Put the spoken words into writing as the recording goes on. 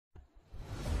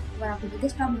one of the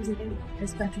biggest problems in India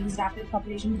is country's rapid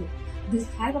population growth. This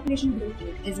high population growth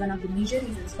rate is one of the major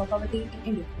reasons for poverty in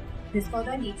India. This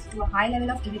further leads to a high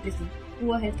level of illiteracy,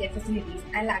 poor healthcare facilities,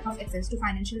 and lack of access to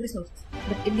financial resources.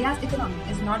 But India's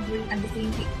economy is not growing at the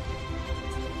same pace.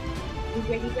 In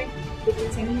 2020,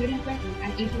 between 720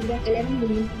 and 811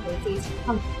 million people faced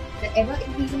hunger. The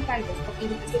ever-increasing prices of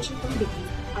even essential commodities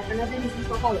are another reason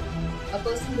for poverty. A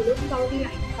person below the poverty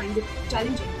line finds it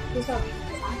challenging to survive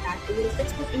the fact that over a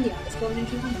sixth of India is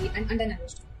permanently hungry and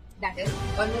undernourished. That is,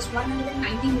 almost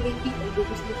 190 million people go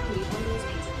to sleep hungry on those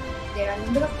days. There are a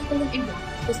number of people in India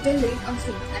who still live on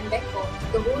streets and beg for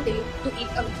the whole day to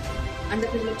eat a meal.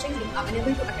 Underprivileged children are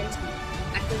unable to attend school.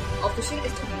 At the official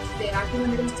estimates, there are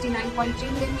 269.3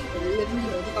 million people living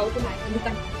below the poverty line in the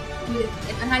country, who live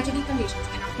in unhygienic conditions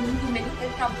and are prone to many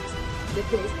health problems. With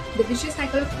this, the vicious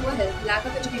cycle of poor health, lack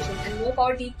of education, and more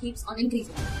poverty keeps on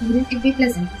increasing. Wouldn't it be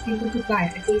pleasant if people could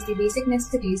buy at least the basic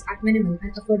necessities at minimal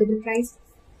and affordable price?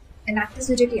 Enactus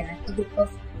Jijabai, a group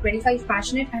of 25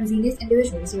 passionate and zealous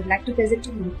individuals would like to present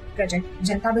to you Project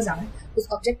Janta Bazaar, whose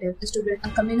objective is to build a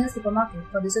communal supermarket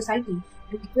for the society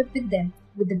to equip with them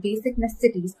with the basic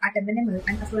necessities at a minimal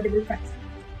and affordable price.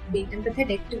 Being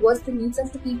empathetic towards the needs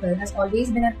of the people has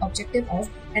always been an objective of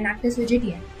Enactus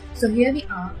Jijabai. So here we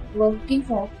are working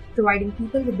for providing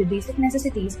people with the basic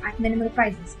necessities at minimal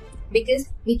prices. Because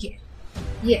we care.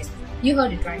 Yes, you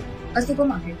heard it right. A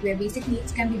supermarket where basic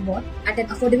needs can be bought at an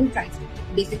affordable price.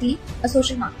 Basically, a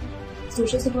social market.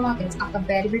 Social supermarkets are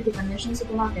comparable to conventional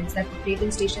supermarkets that operate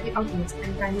in stationary outlets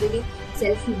and primarily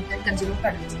sell food and consumer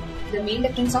products. The main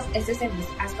difference of SSMEs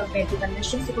as compared to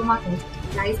conventional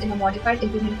supermarkets lies in a modified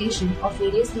implementation of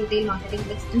various retail marketing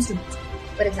instruments.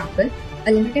 For example,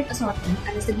 a limited assortment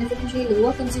and a significantly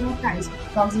lower consumer price,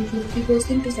 approximately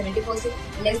 50% to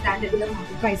 70% less than regular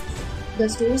market prices. The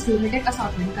store's limited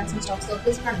assortment consists of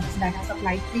surplus products that are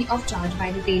supplied free of charge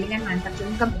by retailing and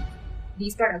manufacturing companies.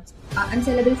 These products are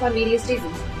unsellable for various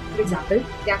reasons. For example,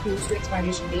 they are close to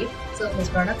expiration date, surplus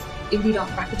products, in the wrong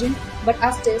packaging, but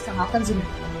are still somehow consumable.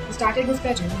 We started this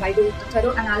project by doing a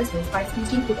thorough analysis by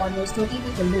speaking to almost 30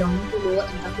 people belonging to lower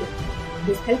income groups.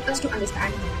 This helped us to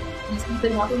understand that these people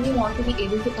not only want to be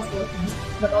able to afford things,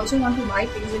 but also want to buy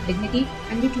things with dignity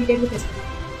and be treated with respect.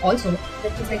 Also,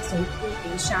 things like soap,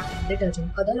 toothpaste, shampoo,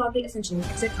 detergent, other laundry essentials,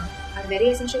 etc. are very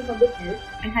essential for good health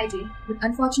and hygiene, but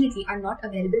unfortunately are not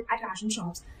available at ration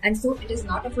shops, and so it is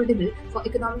not affordable for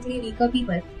economically weaker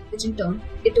people, which in turn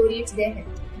deteriorates their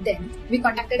health. Then, we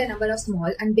contacted a number of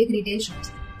small and big retail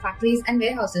shops, factories and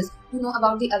warehouses who know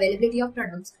about the availability of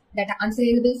products that are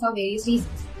unsaleable for various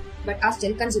reasons, but are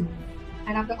still consumable.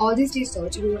 And after all this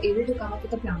research, we were able to come up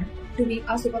with a plan to make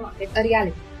our supermarket a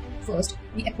reality. First,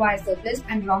 we acquire surplus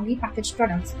and wrongly packaged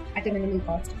products at a minimal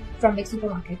cost from big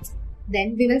supermarkets.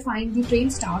 Then, we will find the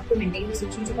trained staff to maintain the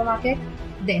social supermarket.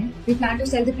 Then, we plan to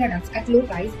sell the products at low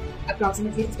price,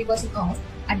 approximately 50% off,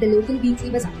 at the local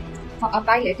weekly bazaar. For our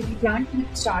pilot, we plan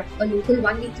to start a local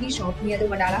one-weekly shop near the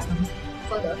Mandala slums.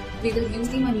 Further, we will use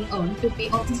the money earned to pay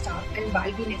off the staff and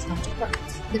buy the next batch of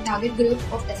products. The target group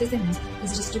of SSMEs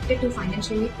is restricted to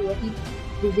financially poor people.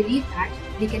 We believe that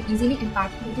we can easily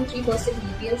impact 2 to 3%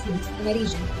 BPL foods in a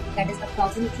region that is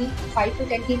approximately 5 to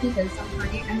 10k people from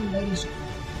Thane and Mumbai region.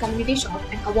 Community Shop,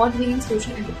 an award-winning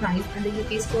social enterprise and the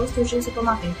UK's first social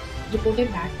supermarket, reported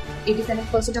that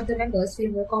 87% of the members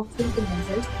feel more confident in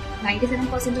themselves,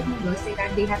 97% of members say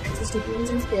that they have access to tools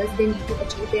and skills they need to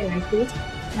achieve their life goals,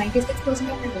 96%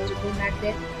 of members report that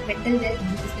their mental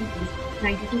well-being is improved,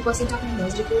 92% of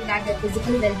members report that their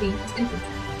physical well-being is improved.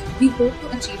 We hope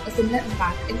to achieve a similar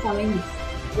impact in following ways.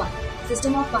 1.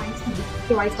 System of buying food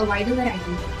provides a wider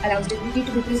variety, allows dignity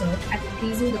to be preserved, and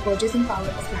increases the purchasing power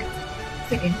of life.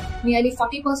 Second, nearly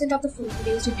 40% of the food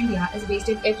produced in India is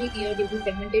wasted every year due to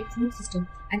fragmented food system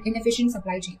and inefficient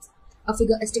supply chains, a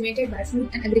figure estimated by Food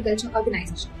and Agriculture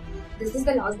Organization. This is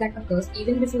the loss that occurs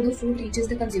even before the food reaches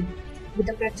the consumer. With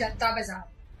the Janta Bazaar,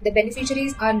 the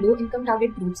beneficiaries are low-income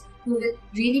target groups who will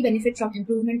really benefit from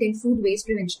improvement in food waste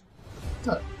prevention.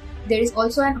 Third, there is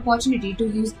also an opportunity to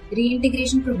use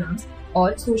reintegration programs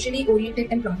or socially oriented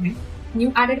employment,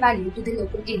 new added value to the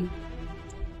local area.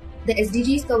 The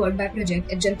SDGs covered by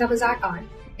Project Janta Bazaar are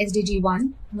SDG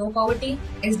 1, No Poverty,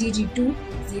 SDG 2,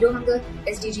 Zero Hunger,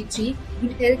 SDG 3,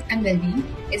 Good Health and Well-being,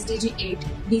 SDG 8,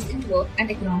 Decent Work and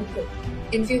Economic Growth.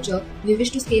 In future, we wish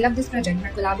to scale up this project by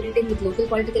collaborating with local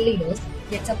political leaders,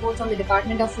 get support from the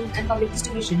Department of Food and Public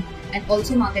Distribution, and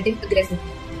also marketing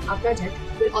aggressively. Our project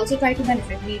will also try to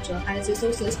benefit nature and its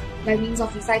resources by means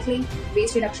of recycling,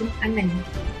 waste reduction, and many more.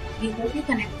 We hope you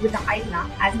connect with the idea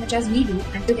as much as we do,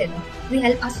 and together we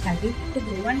help our society to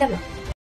grow and develop.